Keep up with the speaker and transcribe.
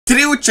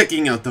Today we're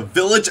checking out the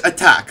Village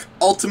Attack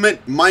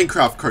Ultimate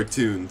Minecraft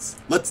cartoons.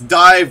 Let's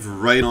dive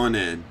right on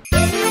in.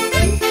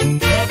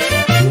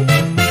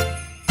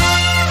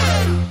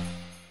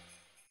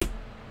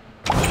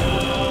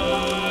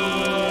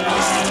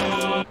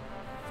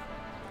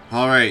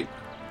 Alright.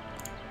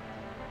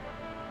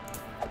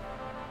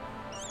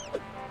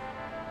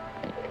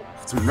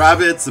 Some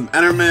rabbits, some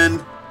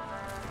endermen,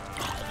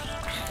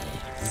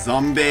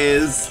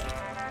 zombies.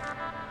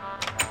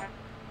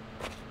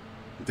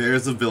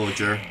 There's a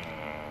villager. Here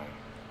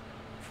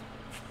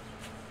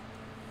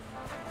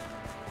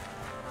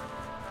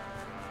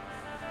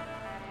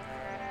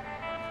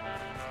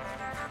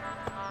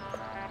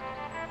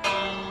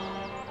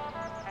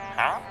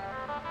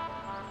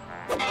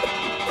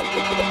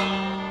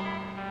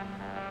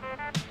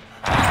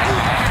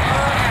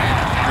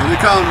they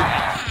come.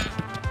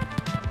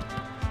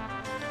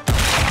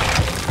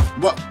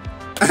 What?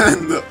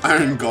 And the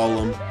iron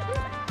golem.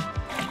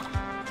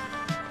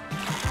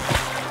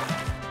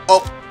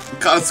 Oh,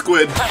 caught a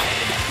squid.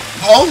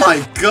 Oh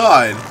my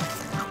god.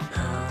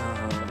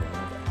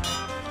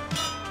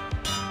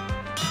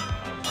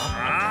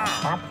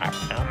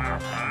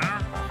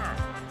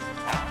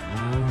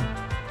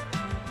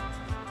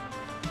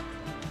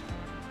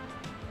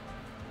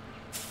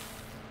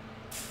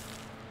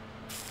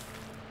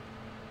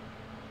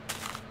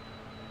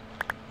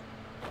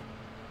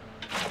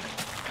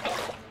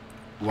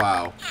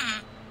 Wow.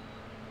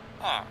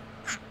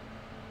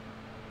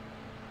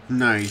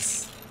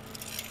 Nice.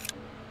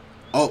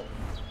 Oh,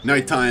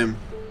 nighttime.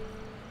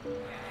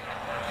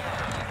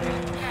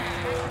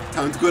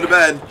 Time to go to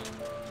bed.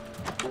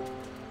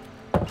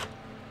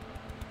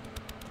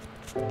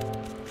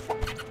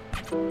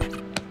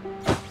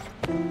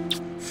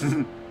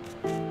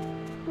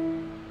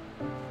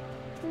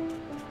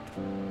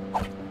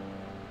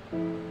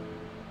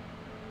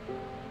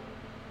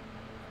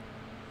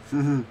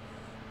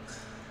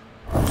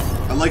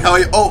 I like how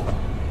oh,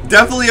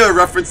 definitely a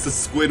reference to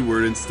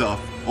Squidward and stuff.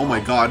 Oh my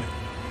god.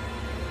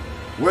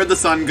 Where'd the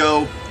sun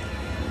go?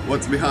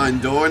 What's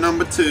behind door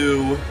number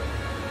 2?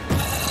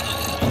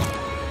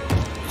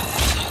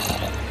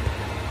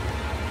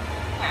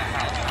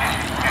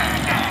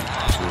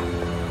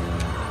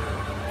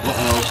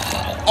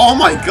 Uh-oh. Oh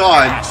my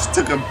god, just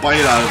took a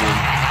bite out of him.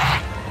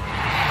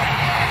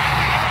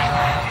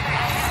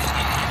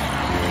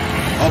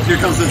 Oh, here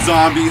comes the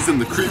zombies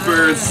and the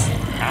creepers.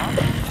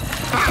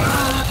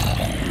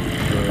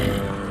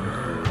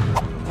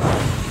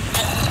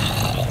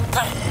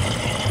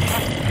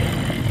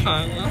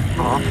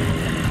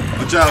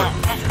 Watch out.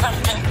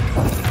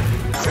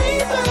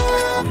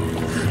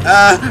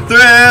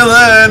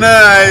 Thriller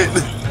night.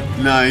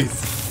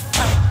 Nice.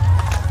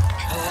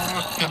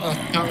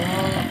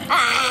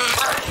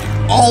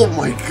 Oh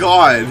my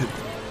god.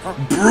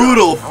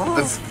 Brutal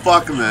as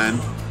fuck, man.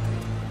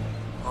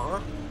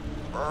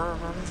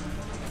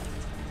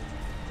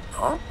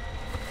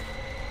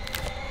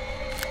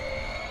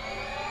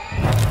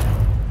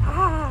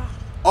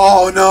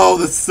 Oh no,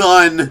 the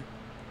sun.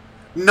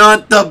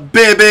 Not the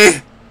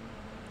baby!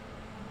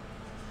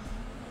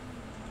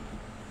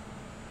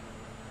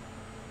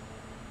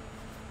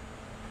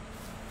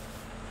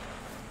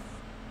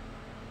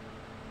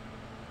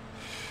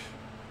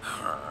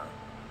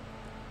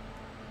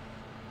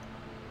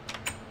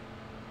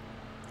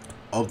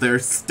 Oh,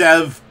 there's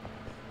Stev!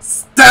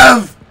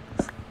 Stev!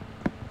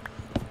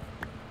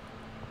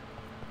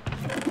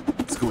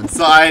 Let's go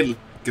inside,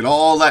 get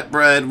all that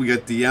bread, we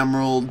got the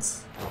emeralds.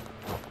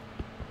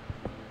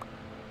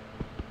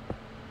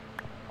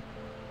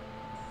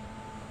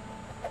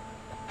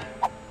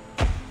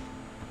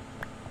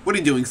 What are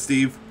you doing,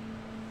 Steve?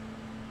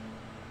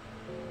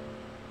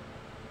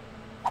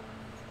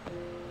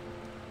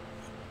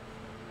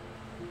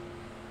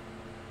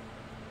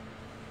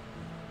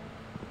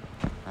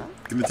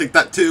 Gonna take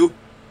that too.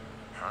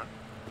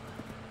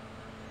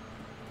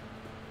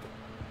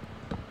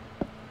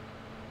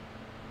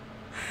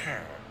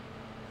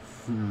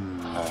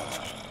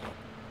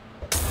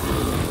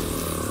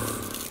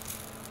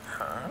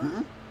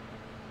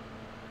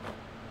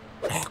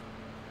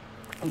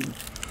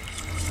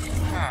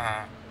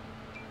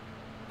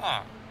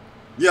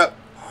 Yep.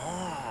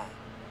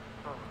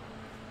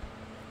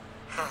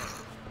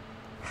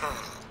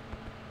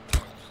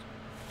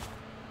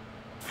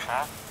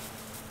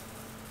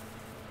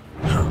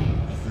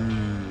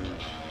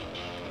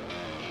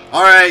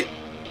 Alright.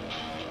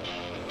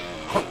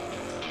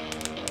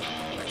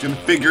 Gonna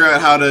figure out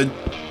how to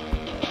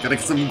get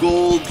some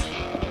gold.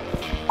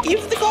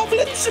 Give the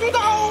goblin some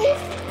gold!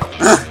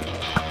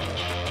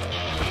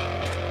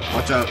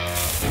 Watch out.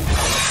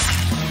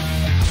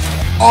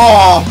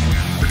 Oh!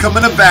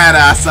 Becoming a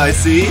badass, I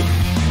see.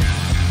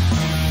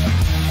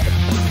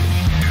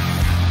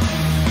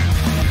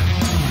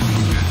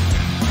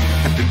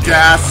 Get the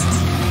gas.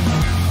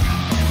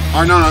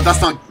 Oh, no,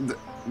 that's not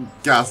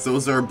gas.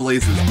 Those are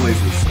blazes. I'm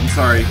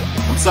sorry.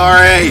 I'm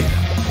sorry!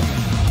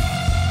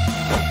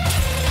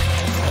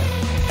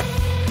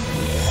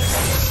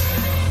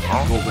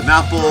 Golden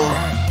apple.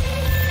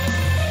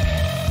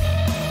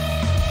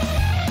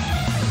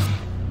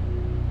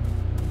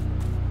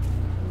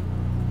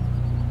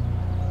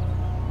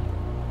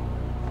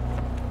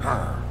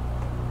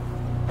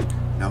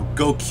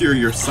 go cure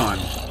your son.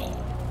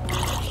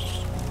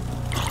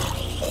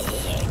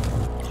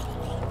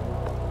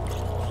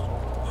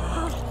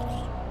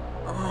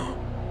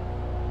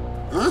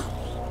 Huh?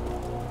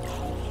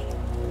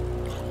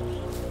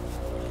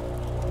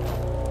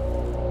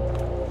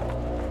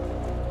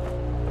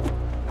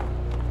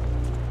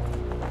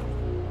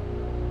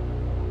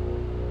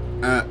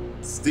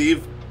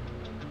 Steve?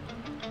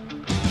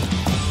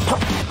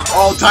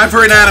 Oh, time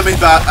for an anime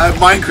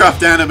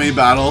Minecraft anime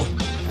battle.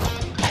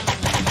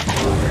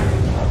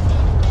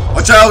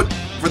 Watch out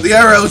for the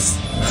arrows.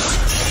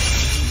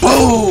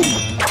 Boom!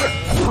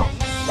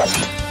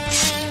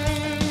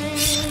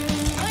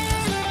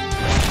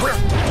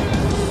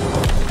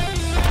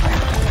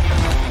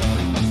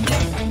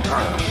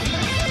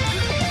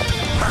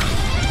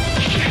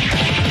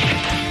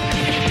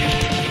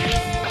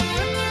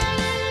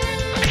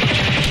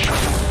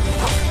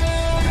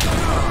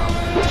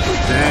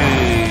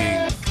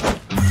 Dang.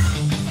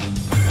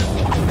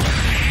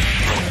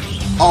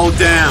 Oh,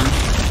 damn.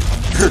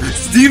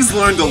 Steve's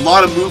learned a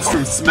lot of moves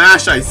from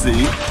Smash, I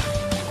see.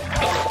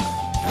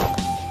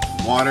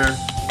 Water.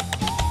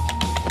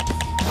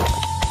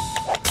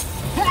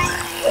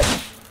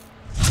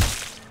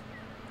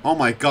 Oh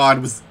my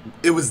god,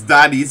 it was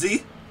that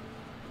easy?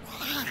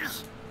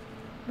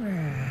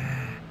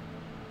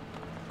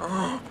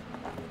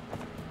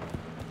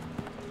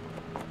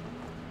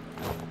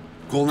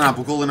 Golden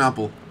apple, golden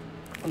apple.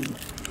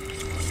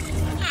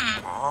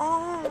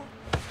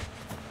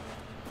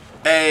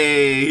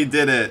 Hey, he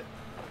did it.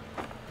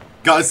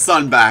 Got his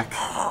son back.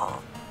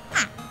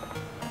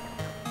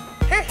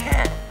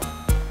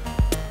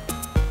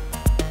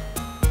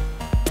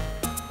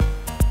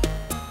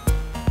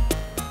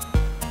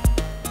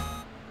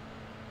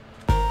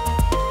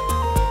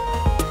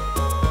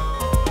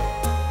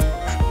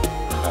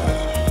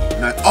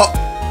 Oh!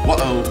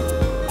 Uh-oh.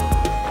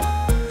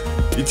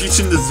 You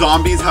teaching the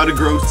zombies how to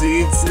grow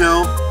seeds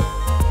now?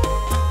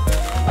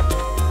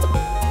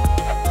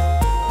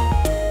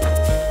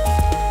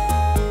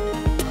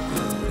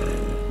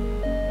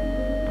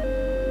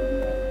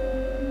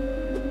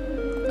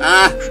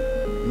 Ah!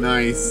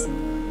 Nice.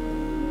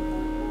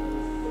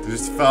 They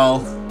just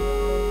fell.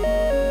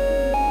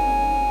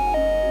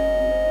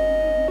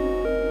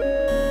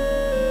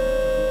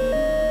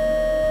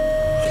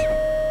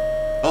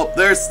 Oh,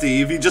 there's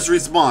Steve. He just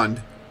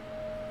respawned.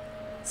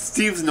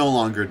 Steve's no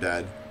longer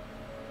dead.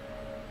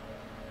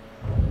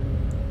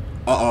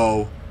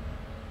 Uh-oh.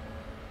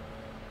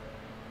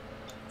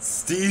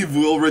 Steve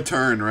will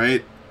return,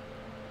 right?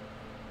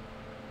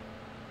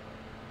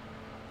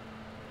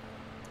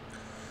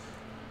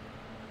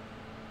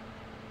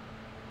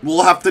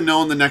 We'll have to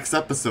know in the next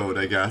episode,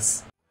 I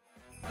guess.